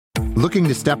Looking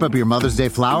to step up your Mother's Day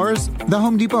flowers? The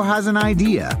Home Depot has an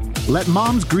idea. Let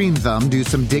Mom's Green Thumb do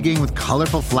some digging with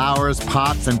colorful flowers,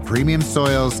 pots, and premium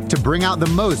soils to bring out the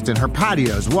most in her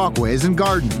patios, walkways, and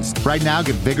gardens. Right now,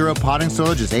 get Vigoro potting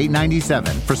soil just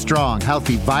 $8.97 for strong,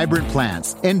 healthy, vibrant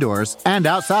plants, indoors and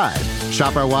outside.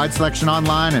 Shop our wide selection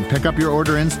online and pick up your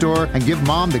order in-store and give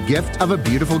Mom the gift of a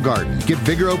beautiful garden. Get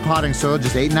Vigoro potting soil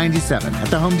just $8.97 at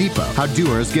the Home Depot. How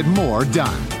doers get more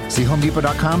done. See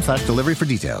homedepot.com/delivery for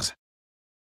details.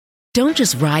 Don't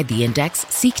just ride the index,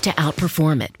 seek to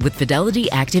outperform it with Fidelity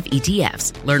Active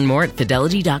ETFs. Learn more at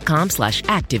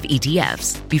fidelity.com/active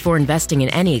ETFs. Before investing in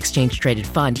any exchange-traded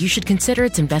fund, you should consider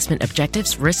its investment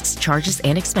objectives, risks, charges,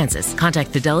 and expenses.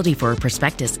 Contact Fidelity for a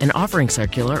prospectus, an offering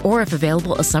circular, or if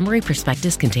available, a summary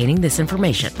prospectus containing this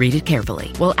information. Read it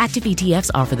carefully. While active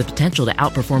ETFs offer the potential to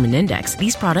outperform an index,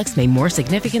 these products may more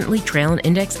significantly trail an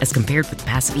index as compared with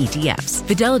passive ETFs.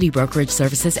 Fidelity Brokerage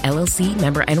Services, LLC,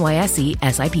 member NYSE,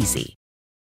 SIPC.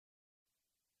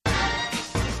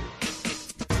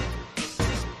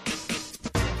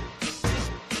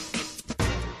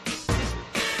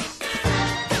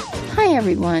 Hi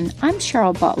everyone, I'm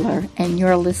Cheryl Butler, and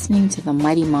you're listening to the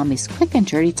Mighty Mommy's Quick and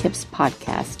Dirty Tips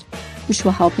podcast, which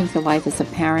will help make your life as a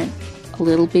parent a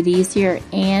little bit easier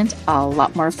and a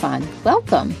lot more fun.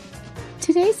 Welcome!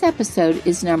 Today's episode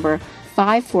is number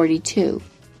 542,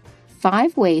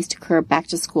 5 Ways to Curb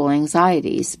Back-to-School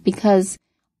Anxieties, because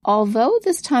although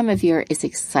this time of year is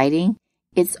exciting,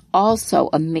 it's also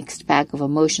a mixed bag of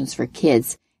emotions for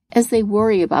kids as they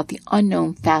worry about the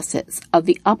unknown facets of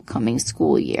the upcoming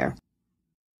school year.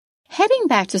 Heading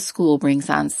back to school brings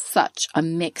on such a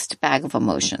mixed bag of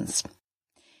emotions.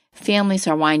 Families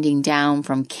are winding down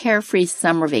from carefree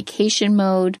summer vacation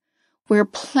mode, where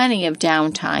plenty of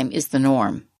downtime is the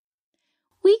norm.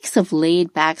 Weeks of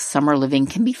laid-back summer living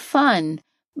can be fun,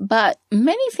 but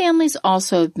many families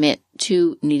also admit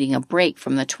to needing a break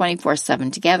from the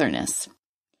 24/7 togetherness.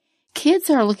 Kids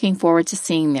are looking forward to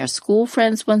seeing their school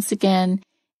friends once again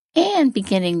and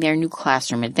beginning their new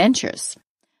classroom adventures.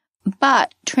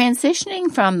 But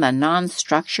transitioning from the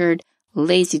non-structured,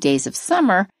 lazy days of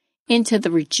summer into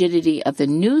the rigidity of the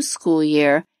new school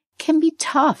year can be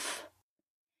tough.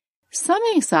 Some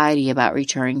anxiety about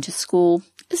returning to school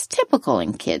is typical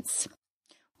in kids.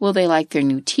 Will they like their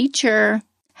new teacher,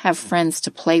 have friends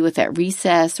to play with at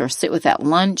recess or sit with at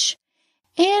lunch,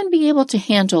 and be able to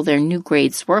handle their new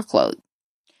grade's workload?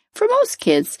 For most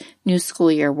kids, new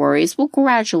school year worries will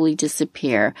gradually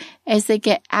disappear as they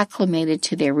get acclimated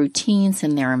to their routines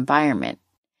and their environment.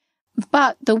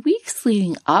 But the weeks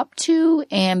leading up to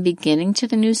and beginning to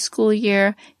the new school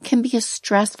year can be a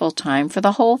stressful time for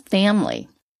the whole family.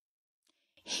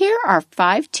 Here are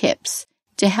 5 tips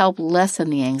to help lessen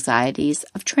the anxieties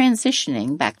of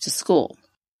transitioning back to school.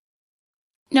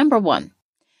 Number 1,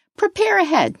 prepare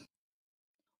ahead.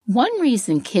 One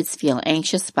reason kids feel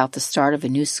anxious about the start of a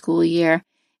new school year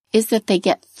is that they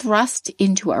get thrust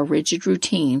into a rigid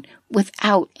routine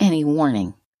without any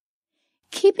warning.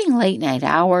 Keeping late night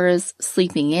hours,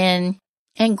 sleeping in,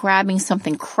 and grabbing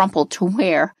something crumpled to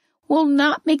wear will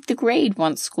not make the grade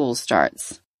once school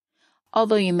starts.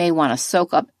 Although you may want to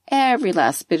soak up every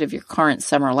last bit of your current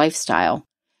summer lifestyle,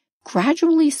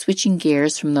 gradually switching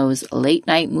gears from those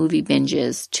late-night movie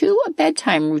binges to a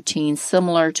bedtime routine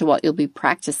similar to what you'll be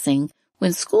practicing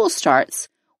when school starts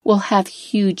will have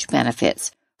huge benefits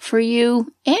for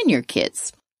you and your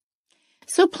kids.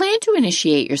 So plan to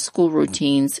initiate your school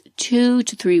routines 2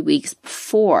 to 3 weeks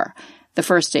before the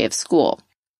first day of school.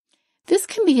 This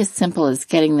can be as simple as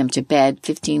getting them to bed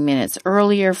 15 minutes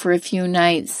earlier for a few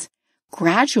nights,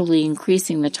 gradually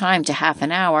increasing the time to half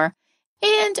an hour,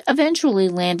 and eventually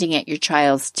landing at your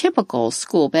child's typical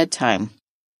school bedtime.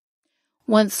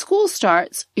 Once school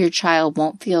starts, your child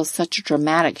won't feel such a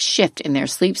dramatic shift in their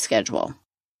sleep schedule.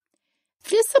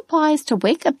 This applies to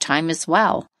wake-up time as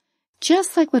well.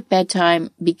 Just like with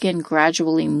bedtime, begin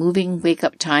gradually moving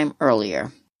wake-up time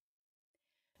earlier.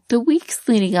 The weeks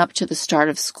leading up to the start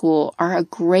of school are a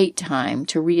great time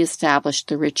to reestablish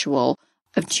the ritual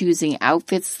of choosing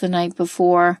outfits the night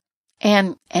before,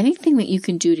 and anything that you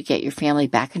can do to get your family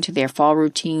back into their fall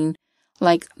routine,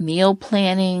 like meal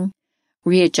planning,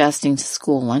 readjusting to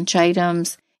school lunch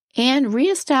items, and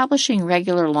reestablishing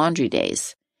regular laundry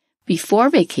days. Before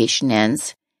vacation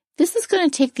ends, this is going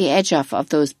to take the edge off of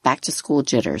those back-to-school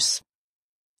jitters.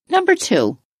 Number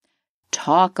 2,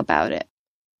 talk about it.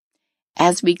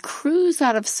 As we cruise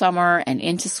out of summer and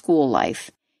into school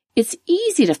life, it's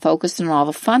easy to focus on all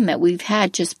the fun that we've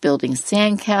had just building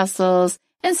sandcastles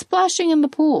and splashing in the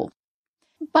pool.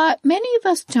 But many of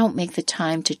us don't make the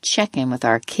time to check in with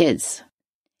our kids.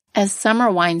 As summer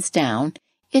winds down,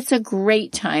 it's a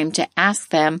great time to ask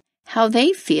them how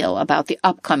they feel about the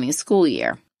upcoming school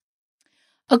year.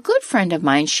 A good friend of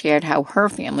mine shared how her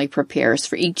family prepares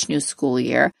for each new school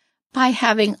year by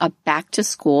having a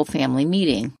back-to-school family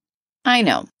meeting. I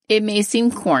know, it may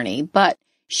seem corny, but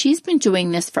she's been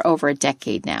doing this for over a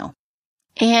decade now.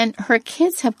 And her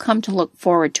kids have come to look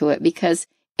forward to it because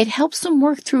it helps them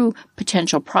work through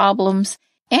potential problems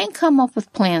and come up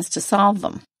with plans to solve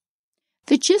them.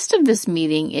 The gist of this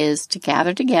meeting is to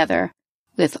gather together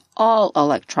with all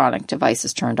electronic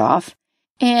devices turned off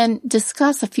and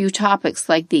discuss a few topics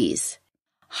like these: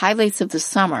 highlights of the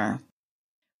summer,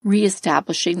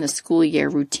 reestablishing the school year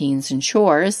routines and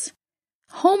chores,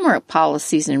 homework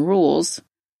policies and rules,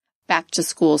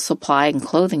 back-to-school supply and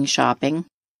clothing shopping,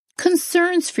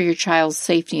 concerns for your child's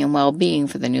safety and well-being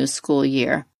for the new school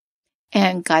year,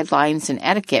 and guidelines and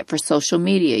etiquette for social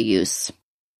media use.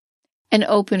 An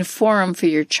open forum for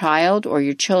your child or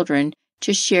your children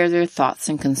to share their thoughts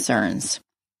and concerns.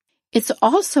 It's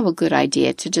also a good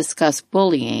idea to discuss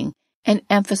bullying and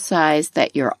emphasize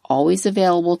that you're always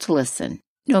available to listen,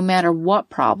 no matter what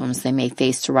problems they may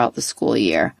face throughout the school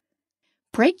year.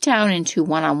 Break down into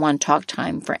one-on-one talk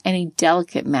time for any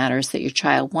delicate matters that your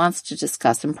child wants to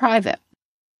discuss in private.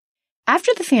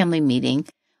 After the family meeting,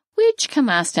 which can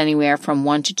last anywhere from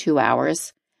 1 to 2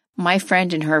 hours, my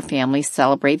friend and her family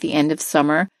celebrate the end of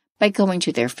summer by going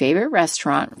to their favorite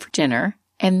restaurant for dinner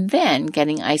and then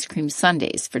getting ice cream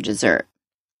sundaes for dessert.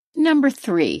 Number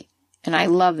 3, and I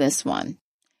love this one,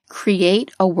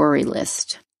 create a worry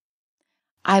list.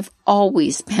 I've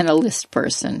always been a list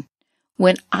person.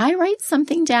 When I write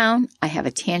something down, I have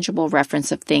a tangible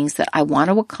reference of things that I want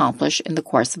to accomplish in the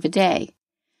course of a day.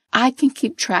 I can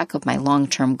keep track of my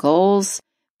long-term goals,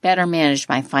 better manage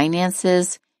my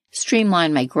finances,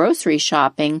 streamline my grocery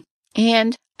shopping,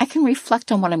 and I can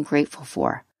reflect on what I'm grateful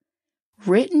for.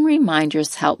 Written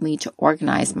reminders help me to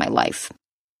organize my life.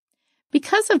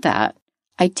 Because of that,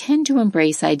 I tend to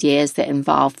embrace ideas that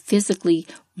involve physically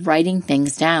writing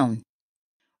things down.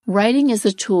 Writing is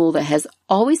a tool that has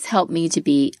always helped me to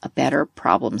be a better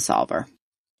problem solver.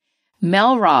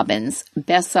 Mel Robbins,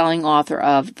 best-selling author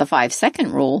of The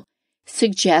 5-Second Rule,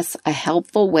 suggests a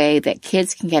helpful way that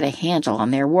kids can get a handle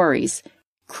on their worries,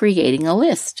 creating a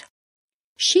list.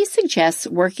 She suggests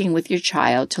working with your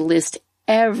child to list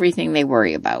everything they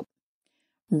worry about.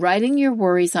 Writing your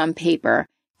worries on paper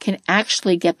can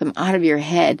actually get them out of your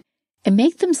head and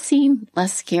make them seem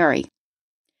less scary.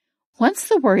 Once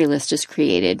the worry list is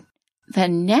created, the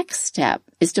next step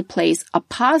is to place a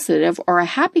positive or a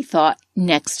happy thought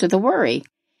next to the worry,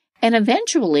 and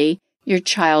eventually your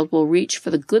child will reach for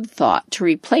the good thought to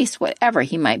replace whatever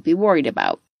he might be worried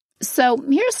about. So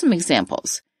here's some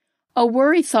examples. A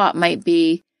worry thought might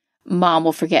be, Mom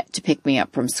will forget to pick me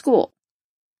up from school.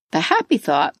 The happy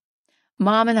thought,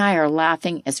 Mom and I are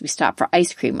laughing as we stop for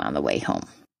ice cream on the way home.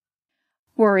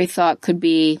 Worry thought could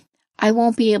be, I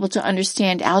won't be able to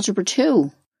understand Algebra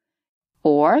 2.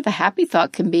 Or the happy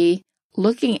thought can be,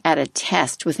 looking at a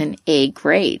test with an A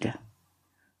grade.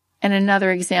 And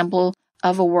another example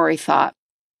of a worry thought,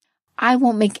 I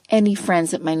won't make any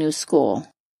friends at my new school.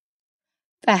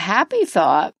 The happy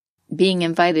thought, being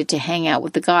invited to hang out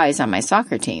with the guys on my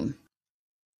soccer team.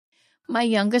 My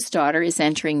youngest daughter is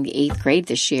entering the 8th grade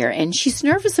this year, and she's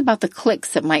nervous about the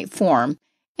cliques that might form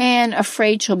and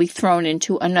afraid she'll be thrown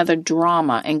into another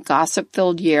drama and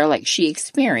gossip-filled year like she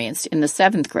experienced in the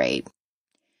 7th grade.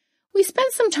 We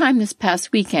spent some time this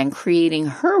past weekend creating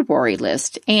her worry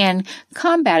list and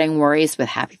combating worries with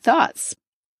happy thoughts.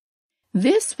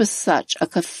 This was such a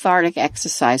cathartic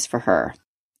exercise for her,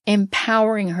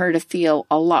 empowering her to feel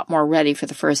a lot more ready for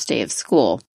the first day of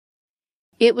school.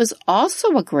 It was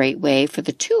also a great way for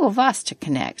the two of us to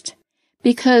connect,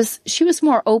 because she was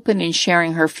more open in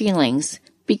sharing her feelings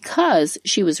because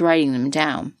she was writing them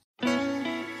down.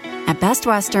 At Best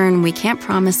Western, we can't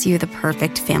promise you the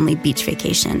perfect family beach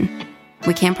vacation.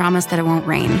 We can't promise that it won't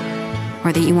rain,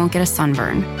 or that you won't get a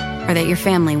sunburn, or that your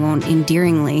family won't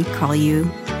endearingly call you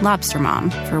Lobster Mom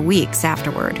for weeks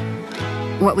afterward.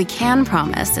 What we can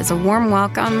promise is a warm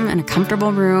welcome and a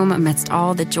comfortable room amidst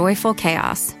all the joyful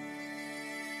chaos.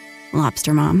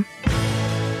 Lobster Mom.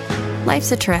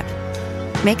 Life's a trip.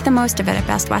 Make the most of it at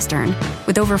Best Western,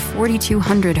 with over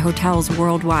 4,200 hotels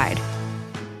worldwide.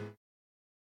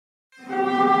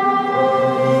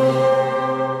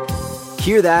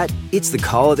 Hear that? It's the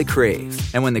call of the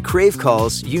Crave. And when the Crave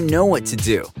calls, you know what to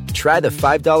do. Try the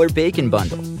 $5 Bacon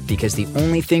Bundle. Because the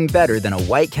only thing better than a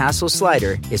White Castle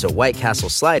slider is a White Castle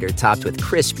slider topped with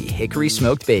crispy hickory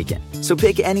smoked bacon. So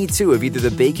pick any two of either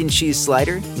the Bacon Cheese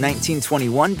Slider,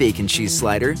 1921 Bacon Cheese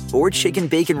Slider, or Chicken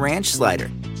Bacon Ranch Slider.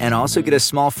 And also get a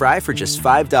small fry for just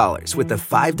 $5 with the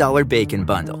 $5 Bacon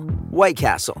Bundle. White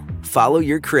Castle. Follow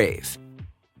your crave.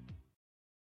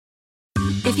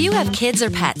 If you have kids or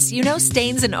pets, you know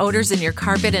stains and odors in your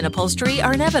carpet and upholstery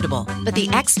are inevitable. But the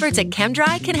experts at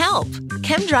ChemDry can help.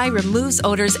 ChemDry removes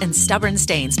odors and stubborn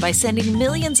stains by sending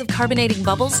millions of carbonating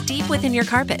bubbles deep within your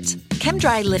carpet.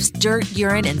 ChemDry lifts dirt,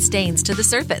 urine, and stains to the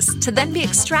surface to then be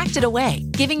extracted away,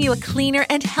 giving you a cleaner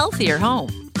and healthier home.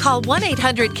 Call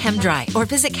 1-800-ChemDry or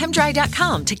visit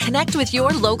ChemDry.com to connect with your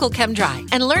local ChemDry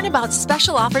and learn about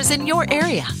special offers in your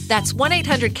area. That's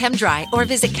 1-800-ChemDry or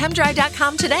visit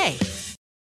ChemDry.com today.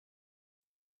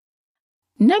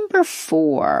 Number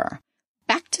 4,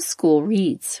 back to school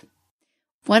reads.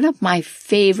 One of my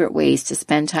favorite ways to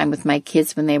spend time with my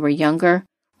kids when they were younger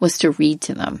was to read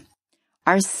to them.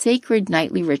 Our sacred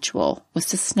nightly ritual was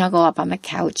to snuggle up on the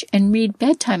couch and read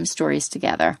bedtime stories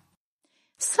together.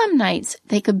 Some nights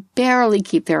they could barely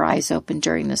keep their eyes open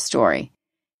during the story.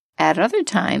 At other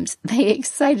times, they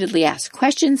excitedly asked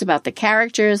questions about the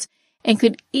characters and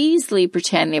could easily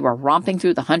pretend they were romping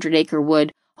through the 100-acre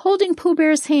wood holding Pooh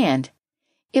Bear's hand.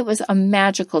 It was a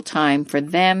magical time for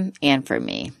them and for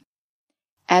me.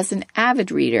 As an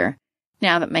avid reader,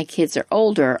 now that my kids are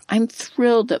older, I'm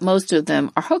thrilled that most of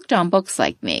them are hooked on books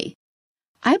like me.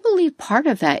 I believe part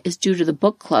of that is due to the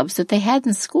book clubs that they had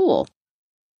in school.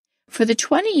 For the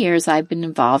 20 years I've been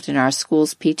involved in our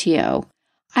school's PTO,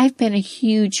 I've been a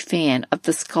huge fan of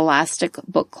the Scholastic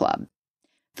Book Club.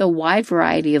 The wide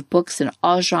variety of books in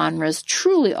all genres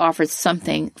truly offers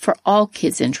something for all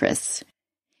kids' interests.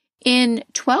 In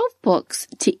 12 books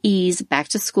to ease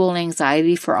back-to-school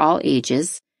anxiety for all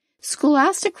ages,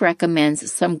 Scholastic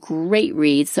recommends some great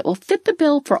reads that will fit the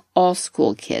bill for all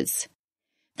school kids.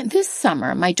 And this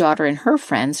summer, my daughter and her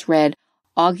friends read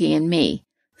Augie and Me,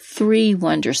 3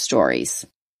 Wonder Stories.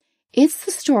 It's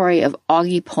the story of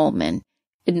Augie Pullman,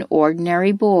 an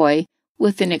ordinary boy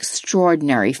with an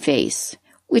extraordinary face,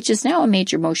 which is now a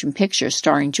major motion picture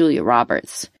starring Julia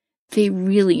Roberts. They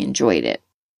really enjoyed it.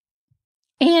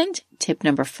 And tip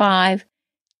number 5,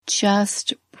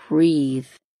 just breathe.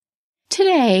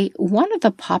 Today, one of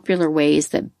the popular ways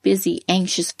that busy,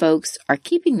 anxious folks are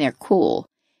keeping their cool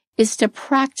is to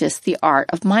practice the art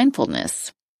of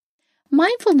mindfulness.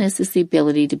 Mindfulness is the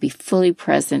ability to be fully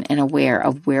present and aware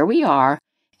of where we are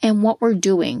and what we're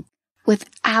doing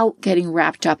without getting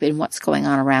wrapped up in what's going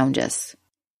on around us.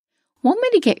 One way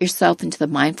to get yourself into the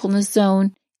mindfulness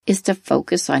zone is to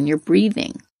focus on your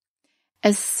breathing.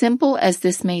 As simple as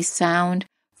this may sound,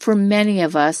 for many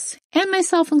of us, and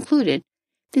myself included,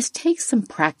 this takes some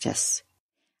practice.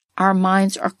 Our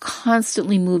minds are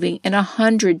constantly moving in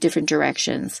 100 different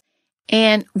directions,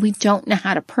 and we don't know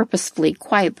how to purposefully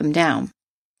quiet them down.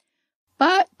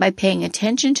 But by paying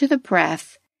attention to the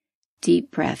breath,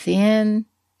 deep breath in,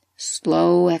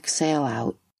 slow exhale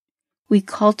out, we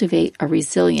cultivate a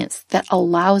resilience that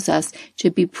allows us to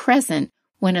be present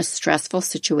when a stressful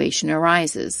situation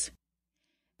arises.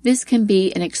 This can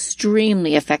be an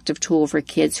extremely effective tool for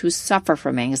kids who suffer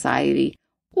from anxiety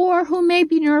or who may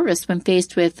be nervous when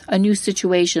faced with a new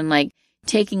situation like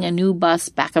taking a new bus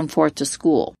back and forth to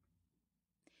school.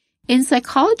 In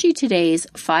Psychology Today's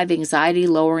 5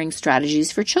 anxiety-lowering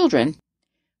strategies for children,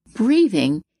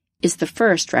 breathing is the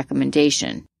first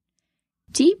recommendation.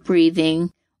 Deep breathing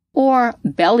or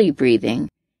belly breathing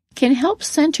can help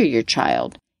center your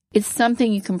child. It's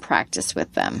something you can practice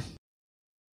with them.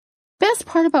 Best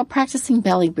part about practicing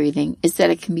belly breathing is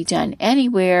that it can be done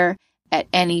anywhere, at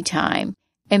any time,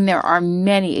 and there are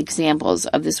many examples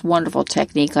of this wonderful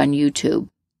technique on YouTube.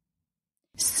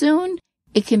 Soon,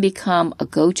 it can become a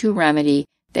go-to remedy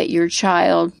that your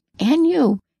child and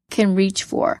you can reach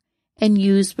for and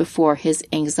use before his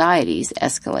anxieties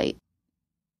escalate.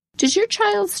 Does your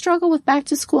child struggle with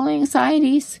back-to-school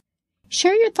anxieties?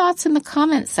 Share your thoughts in the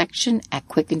comments section at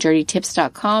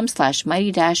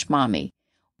quickanddirtytips.com/mighty-mommy.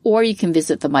 Or you can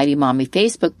visit the Mighty Mommy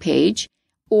Facebook page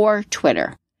or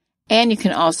Twitter. And you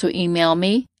can also email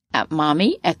me at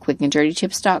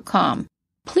mommy@quickanddirtytips.com.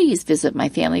 Please visit my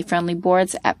family-friendly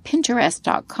boards at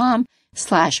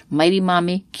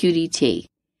pinterest.com/mightymommyqdt.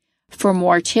 For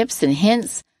more tips and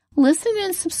hints, listen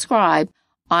and subscribe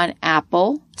on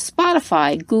Apple,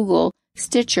 Spotify, Google,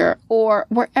 Stitcher, or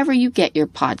wherever you get your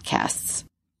podcasts.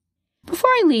 Before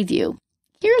I leave you,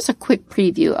 here's a quick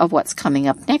preview of what's coming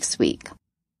up next week.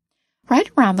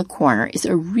 Right around the corner is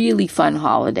a really fun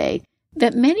holiday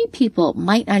that many people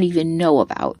might not even know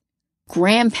about,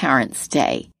 Grandparents'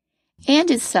 Day. and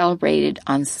is celebrated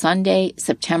on Sunday,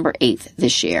 September 8th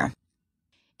this year.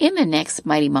 In the next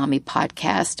Mighty Mommy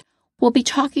podcast, we'll be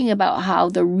talking about how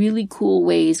the really cool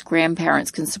ways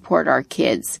grandparents can support our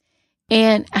kids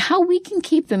and how we can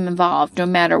keep them involved no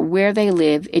matter where they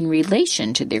live in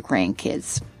relation to their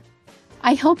grandkids.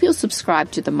 I hope you'll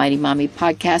subscribe to the Mighty Mommy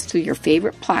podcast through your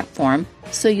favorite platform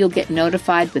so you'll get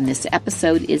notified when this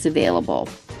episode is available.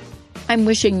 I'm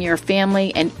wishing your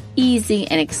family an easy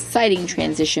and exciting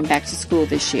transition back to school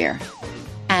this year.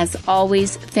 As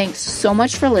always, thanks so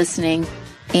much for listening,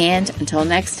 and until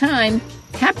next time,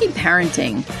 happy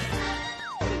parenting.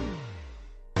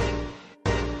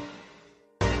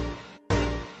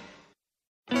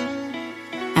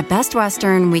 At Best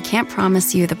Western, we can't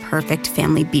promise you the perfect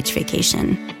family beach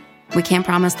vacation. We can't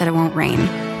promise that it won't rain,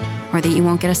 or that you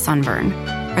won't get a sunburn,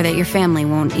 or that your family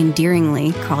won't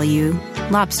endearingly call you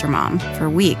Lobster Mom for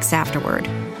weeks afterward.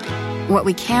 What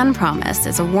we can promise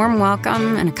is a warm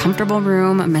welcome and a comfortable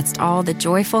room amidst all the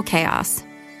joyful chaos.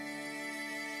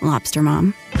 Lobster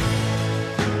Mom.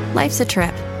 Life's a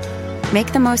trip.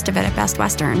 Make the most of it at Best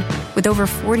Western, with over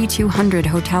 4,200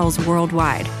 hotels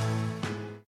worldwide.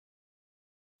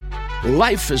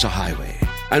 Life is a highway,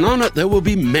 and on it there will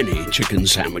be many chicken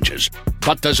sandwiches.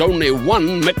 But there's only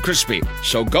one McCrispy.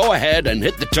 So go ahead and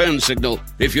hit the turn signal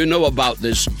if you know about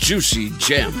this juicy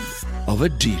gem of a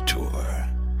detour.